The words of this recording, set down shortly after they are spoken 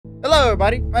Hello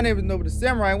everybody, my name is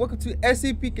NovaDaSamurai and welcome to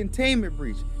SCP Containment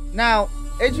Breach. Now,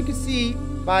 as you can see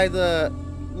by the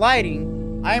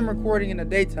lighting, I am recording in the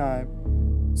daytime,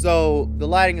 so the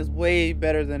lighting is way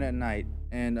better than at night.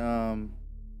 And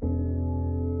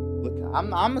look,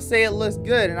 I'm gonna say it looks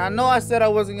good, and I know I said I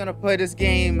wasn't gonna play this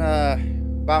game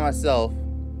by myself.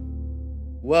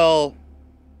 Well,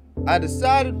 I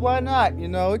decided why not, you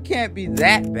know, it can't be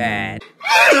that bad.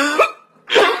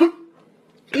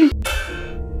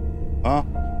 Huh?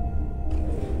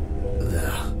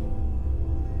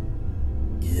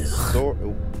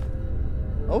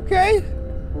 Okay. I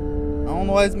don't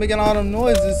know why it's making all them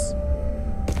noises.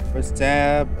 Press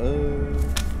tab.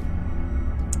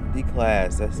 D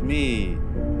class. That's me.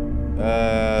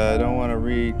 I don't want to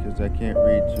read because I can't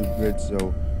read too good.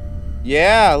 So,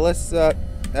 yeah. Let's.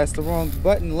 That's the wrong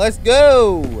button. Let's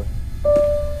go.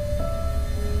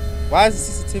 Why is the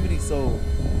sensitivity so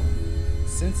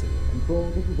sensitive?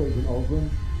 Control, this is Agent Aldrin.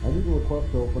 I need a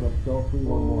request to open up cell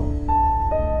 311.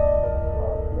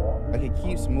 Like it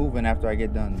keeps moving after I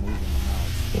get done moving the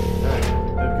mouse. Hey,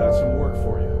 I've got some work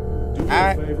for you. Do me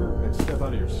a favor and step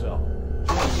out of your cell.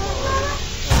 By the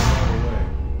way,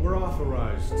 we're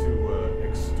authorized to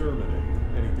exterminate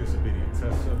any disobedient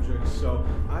test subjects, so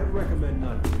I'd recommend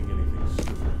not doing anything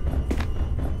stupid.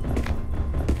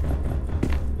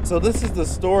 So this is the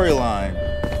storyline.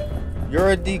 You're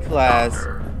a D class,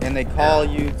 and they call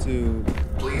you to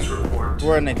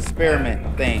for an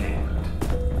experiment thing.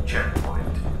 Checkpoint.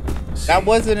 That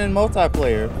wasn't in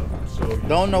multiplayer. So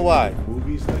Don't know why.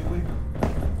 Movies lately? I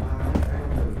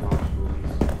don't really watch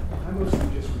movies. I mostly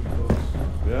just read books.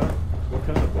 Yeah? What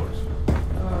kind of books?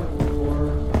 War,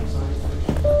 science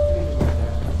fiction, things like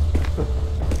that.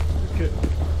 You're kidding.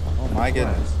 Oh my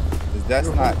goodness. That's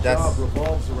Your not whole that's job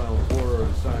revolves around horror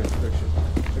and science fiction.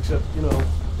 Except, you know,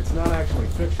 it's not actually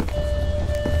fiction.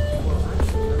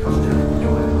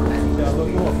 Yeah, look,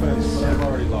 no offense, but I've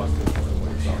already lost interest in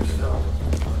what you're talking about.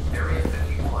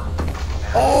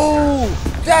 Oh,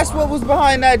 that's what was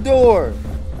behind that door.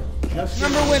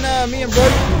 Remember when me and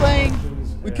Brody were playing?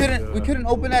 We couldn't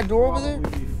open that door over there?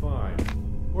 Probably be fine.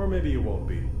 Or maybe it won't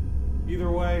be. Either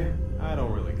way, I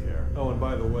don't really care. Oh, and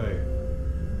by the way,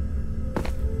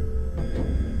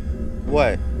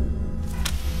 What?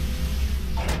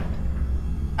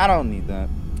 I don't need that.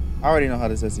 I already know how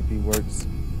this SCP works.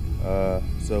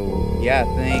 So yeah,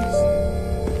 thanks.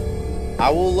 I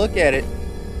will look at it.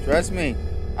 Trust me.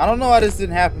 I don't know how this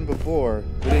didn't happen before.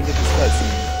 We didn't get this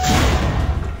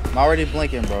cutscene. I'm already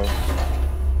blinking, bro.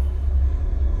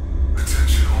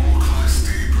 Attention all Class D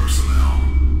personnel.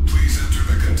 Please enter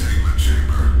the containment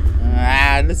chamber.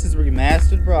 This is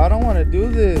remastered, bro. I don't want to do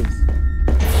this.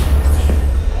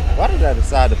 Why did I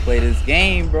decide to play this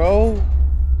game, bro?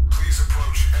 Please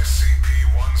approach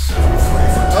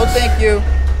SCP-173. No, thank you.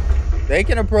 They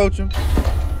can approach him.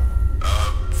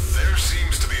 There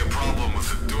seems to be a problem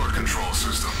with the door control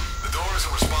system. The door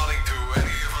isn't responding to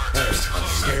any of our attempts to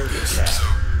close it. So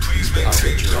please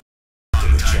maintain your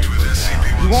contact with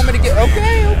SCP-173. You want me to get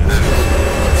okay?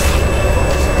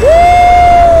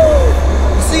 Woo!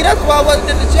 You see, that's why I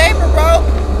wasn't in the chamber, bro.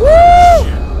 Woo!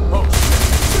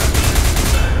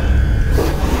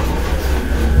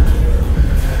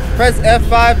 Press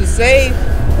F5 to save.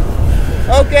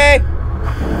 Okay.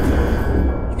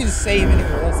 You can just save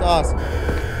anywhere. That's awesome.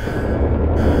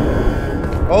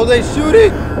 Oh, they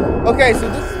shooting. Okay, so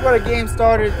this is where the game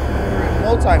started in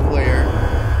multiplayer,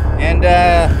 and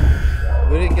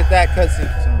we didn't get that cutscene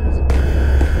for some reason.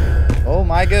 Oh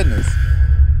my goodness.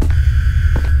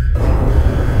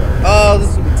 Oh,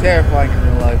 this would be terrifying in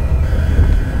real life.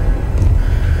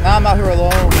 Now I'm out here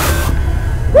alone.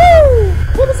 Woo!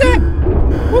 What was that?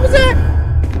 What was that?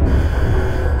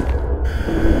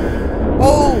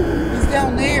 Oh, he's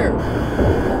down there.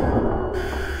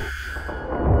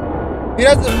 He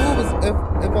doesn't move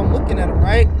if I'm looking at him,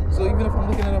 right? So even if I'm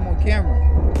looking at him on camera,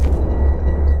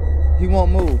 he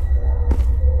won't move.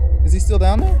 Is he still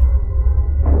down there?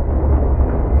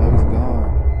 Oh, he's gone.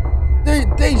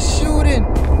 They shooting.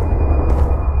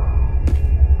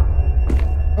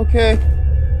 Okay.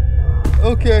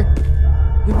 Okay.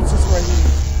 He was just right here.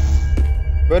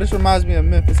 Bro, this reminds me of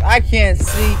Memphis. I can't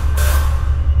see.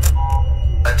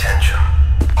 Attention.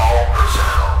 All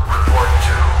personnel report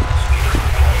to.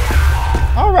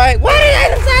 Alright, why did I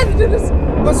decide to do this?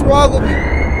 What's wrong with me?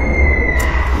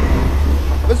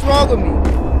 What's wrong with me?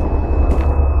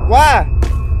 Why?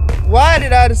 Why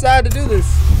did I decide to do this?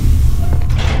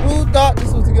 Who thought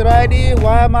this was a good idea?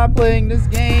 Why am I playing this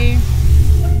game?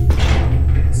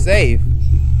 Save.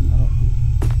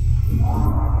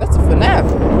 That's a FNAF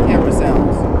camera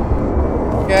sounds.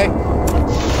 Okay.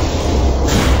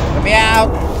 Let me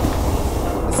out.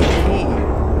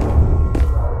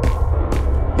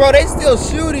 Bro, they still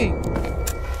shooting.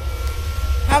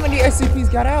 How many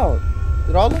SCPs got out?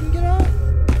 Did all of them get out?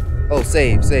 Oh,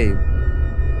 save.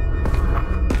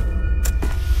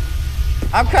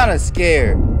 I'm kind of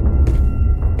scared.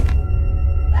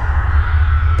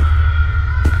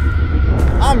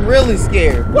 I'm really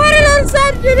scared. Why did I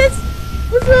decide to do this?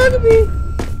 What's wrong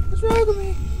with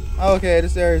me? Okay,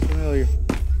 this area is familiar.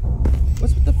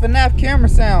 What's with the FNAF camera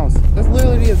sounds? That's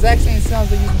literally the exact same sounds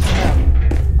they use in FNAF.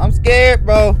 I'm scared,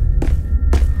 bro.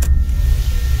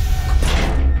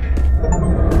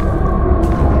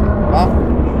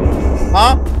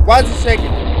 Huh? Why is it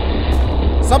shaking?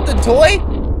 Something toy?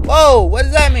 Whoa, what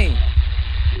does that mean?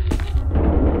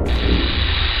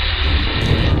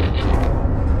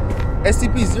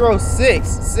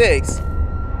 SCP-066.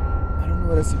 I don't know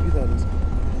what SCP that is.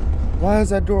 Why is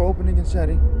that door opening and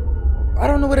shutting? I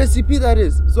don't know what SCP that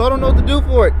is, so I don't know what to do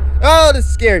for it. Oh, this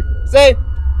is scary. Save.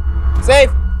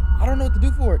 I don't know what to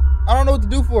do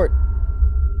for it.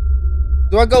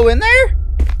 Do I go in there?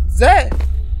 Is that?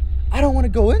 I don't want to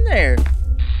go in there.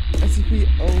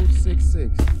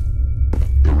 SCP-066.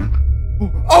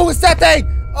 Oh, it's that thing.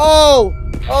 Oh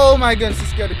my goodness, it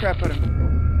scared the crap out of me.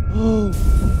 Oh,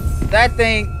 that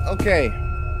thing. Okay.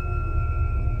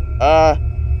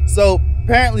 So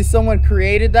apparently someone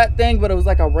created that thing, but it was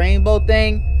like a rainbow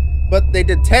thing. But they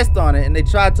did tests on it and they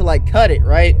tried to like cut it,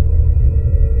 right?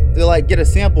 To like get a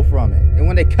sample from it. And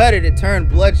when they cut it, it turned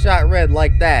bloodshot red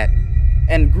like that.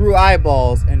 And grew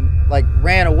eyeballs and like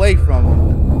ran away from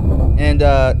him. And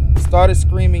started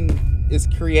screaming its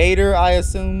creator, I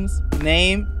assume's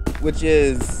name, which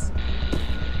is...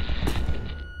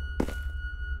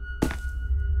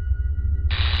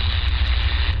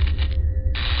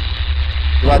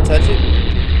 Do I touch it?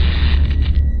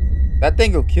 That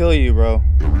thing will kill you, bro.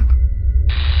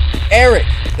 Eric,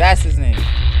 that's his name.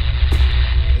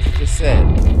 As it just said.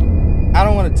 I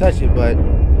don't want to touch it, but...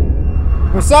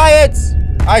 For science!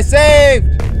 I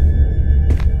saved!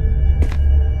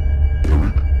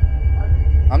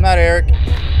 I'm not Eric.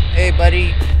 Hey,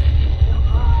 buddy.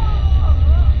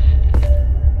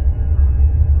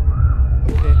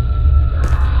 Okay.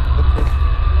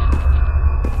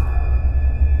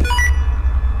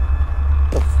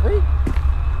 The freak?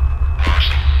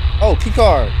 Oh, key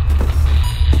card.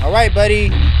 Alright, buddy.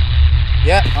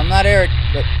 Yeah, I'm not Eric,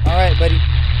 but alright, buddy.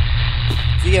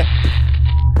 See ya.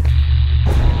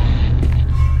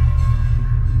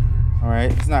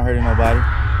 Alright, he's not hurting nobody.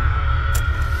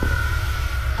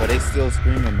 But they still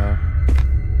screaming though.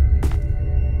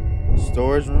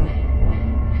 Storage room?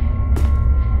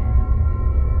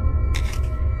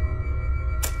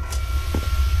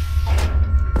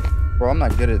 Bro, I'm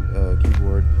not good at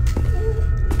keyboard.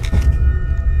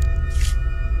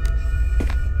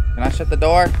 Can I shut the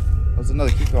door? There's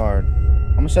another key card.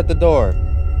 I'm gonna shut the door.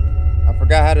 I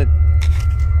forgot how to...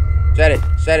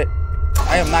 Shut it.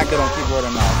 I am not good on keyboard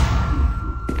and mouse.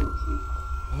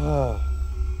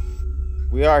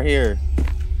 We are here to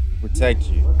protect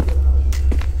you.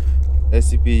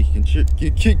 SCP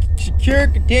secure,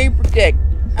 contain, protect.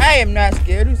 I am not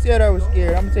scared. Who said I was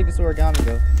scared? I'm gonna take this origami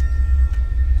though.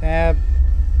 Tab.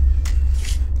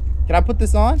 Can I put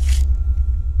this on?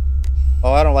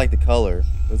 Oh, I don't like the color.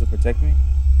 Does it protect me?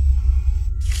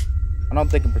 I don't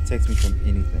think it protects me from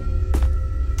anything.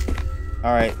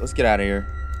 Alright, let's get out of here.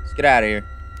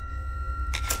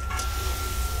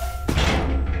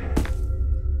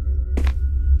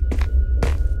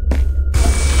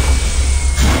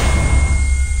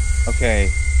 Okay,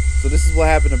 so this is what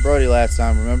happened to Brody last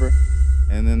time, remember?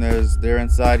 And then they're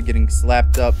inside getting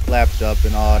slapped up, clapped up,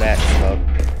 and all that stuff.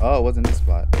 Oh, it wasn't this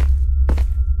spot.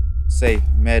 Safe,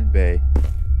 med bay.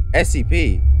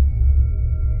 SCP.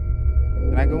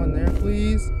 Can I go in there,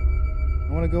 please?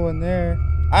 I want to go in there.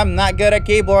 I'm not good at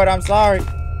keyboard, I'm sorry.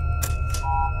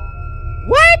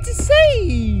 What to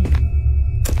say?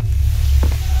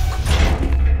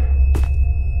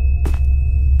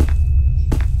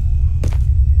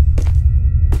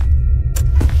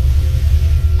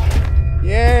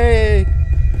 Yay!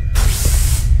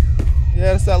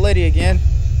 Yeah, it's that lady again.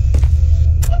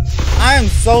 I am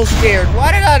so scared.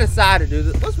 Why did I decide to do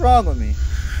this? What's wrong with me?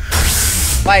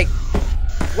 Like,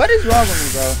 what is wrong with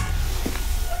me, bro?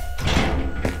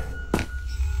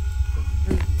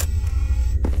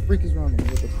 What the freak is wrong with me?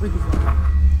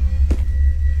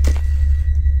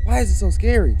 Why is it so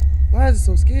scary?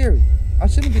 I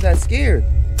shouldn't be that scared.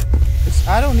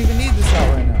 I don't even need this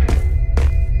out right now.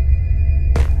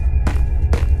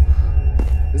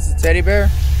 This is a teddy bear?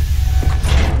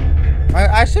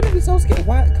 I shouldn't be so scared.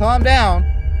 Why? Calm down.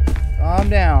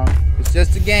 It's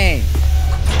just a game.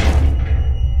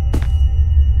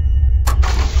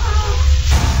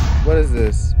 What is is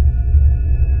this?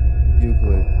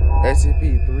 Euclid.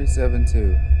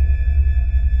 SCP-372.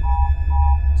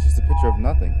 It's just a picture of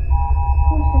nothing.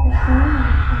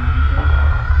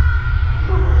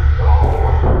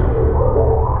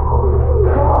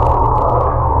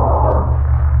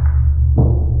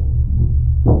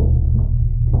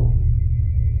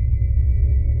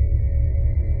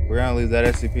 We're gonna leave that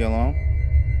SCP alone.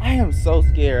 I am so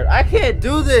scared. I can't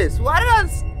do this. Why did I?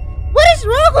 What is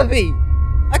wrong with me?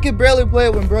 I could barely play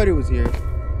it when Brody was here.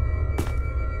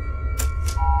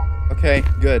 Okay,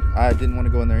 good. I didn't want to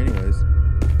go in there anyways.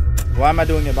 Why am I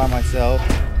doing it by myself?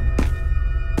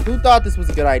 Who thought this was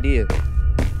a good idea?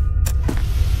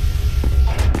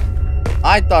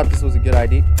 I thought this was a good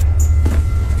idea.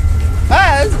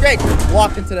 Ah, this is great.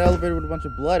 Walked into the elevator with a bunch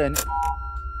of blood in it.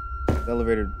 The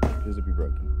elevator appears to be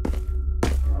broken.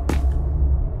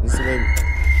 This is the way.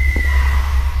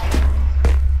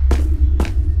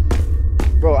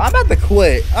 Bro, I'm about to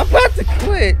quit. I'm about to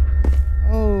quit.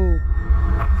 Oh.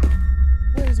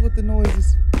 What is with the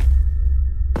noises?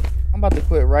 I'm about to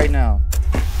quit right now.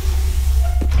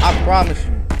 I promise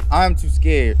you. I'm too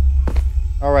scared.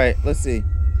 Alright, let's see.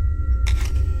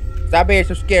 Stop being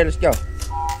so scared. Let's go.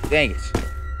 Dang it.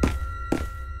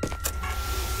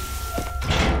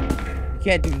 You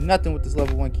can't do nothing with this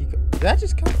level 1 key code. Did I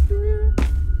just come through here?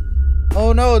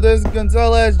 Oh no, there's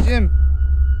Gonzalez Jim.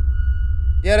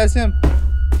 Yeah, that's him.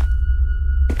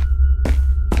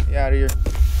 Get out of here.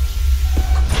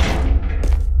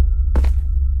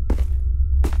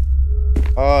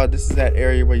 Oh, this is that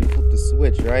area where you flip the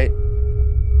switch, right?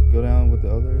 Go down with the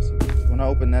other SCPs. When I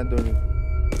open that door,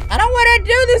 I don't want to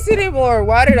do this anymore.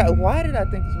 Why did I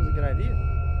think this was a good idea?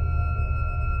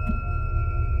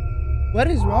 What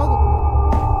is wrong with me?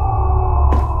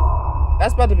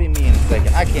 That's about to be me in a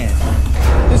second. I can't.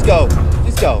 Just go.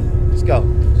 Just go. Just go.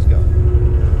 Just go.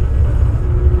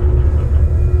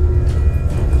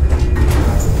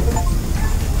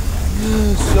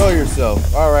 Show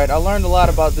yourself. Alright, I learned a lot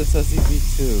about this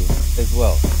SCP-2 as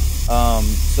well.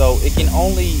 So it can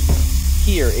only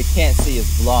hear, it can't see,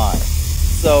 it's blind.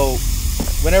 So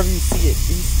whenever you see it,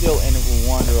 be still and it will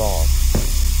wander off.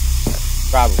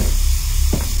 Probably.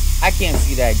 I can't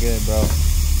see that good, bro.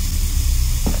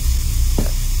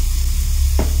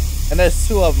 And there's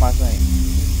 2 of them, I think.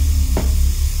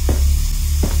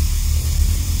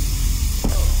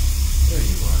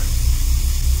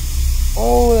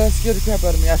 Oh, that scared the crap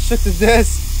out of me. I shook the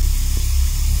desk.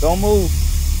 Don't move.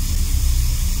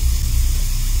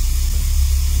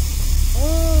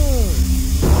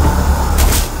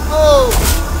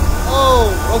 Oh,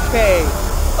 okay.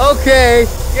 Okay.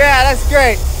 Yeah, that's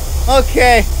great.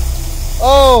 Okay.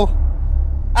 Oh.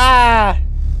 Ah.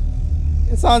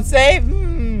 It's unsafe.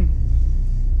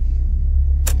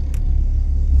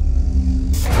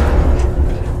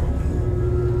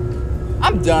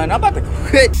 I'm done. I'm about to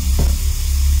quit.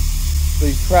 So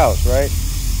you crouch, right?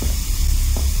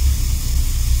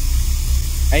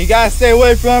 And you gotta stay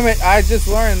away from it. I just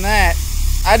learned that.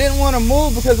 I didn't want to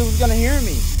move because it was gonna hear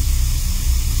me.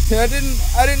 I didn't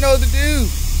know what to do.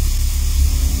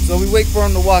 So we wait for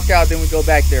him to walk out, then we go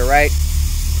back there, right?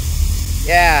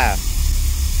 Yeah.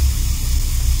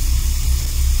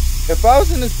 If I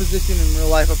was in this position in real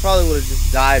life, I probably would have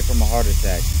just died from a heart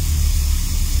attack.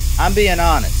 I'm being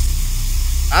honest.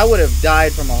 I would have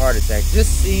died from a heart attack.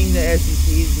 Just seeing the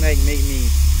SCPs make me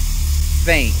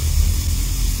faint.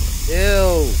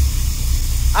 Ew.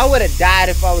 I would have died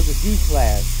if I was a D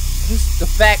class. Just the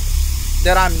fact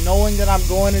that I'm knowing that I'm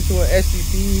going into an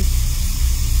SCP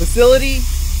facility,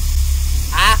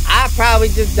 I probably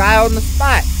just die on the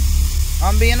spot.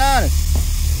 I'm being honest.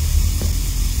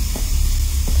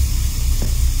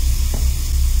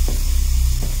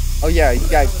 Oh yeah, you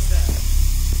guys.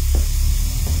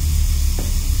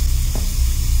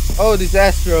 Oh, these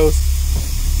Astros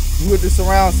with the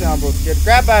surround sound, bro. Scared the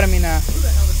crap out of me now. Who the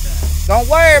hell is that? Don't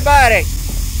worry about it.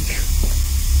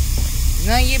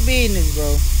 None of your business,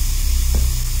 bro.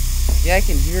 Yeah, I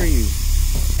can hear you,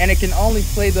 and it can only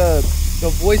play the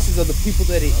voices of the people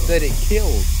that it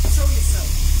killed. Show yourself.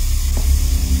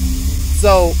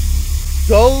 So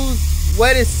those,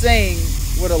 what it's saying,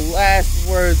 were the last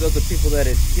words of the people that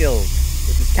it killed,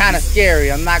 which is kind of scary.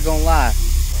 I'm not gonna lie.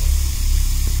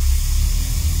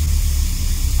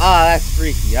 Oh, that's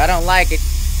freaky. I don't like it.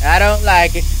 I don't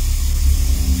like it.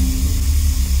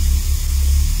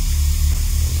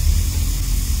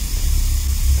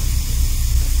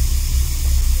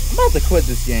 I'm about to quit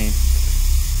this game.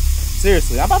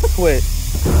 Seriously, I'm about to quit.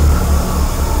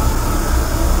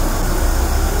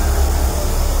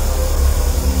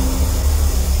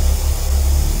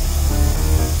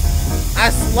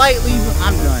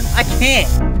 I'm done. I can't.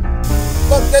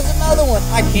 Look, there's another one.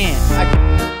 I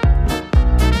can't.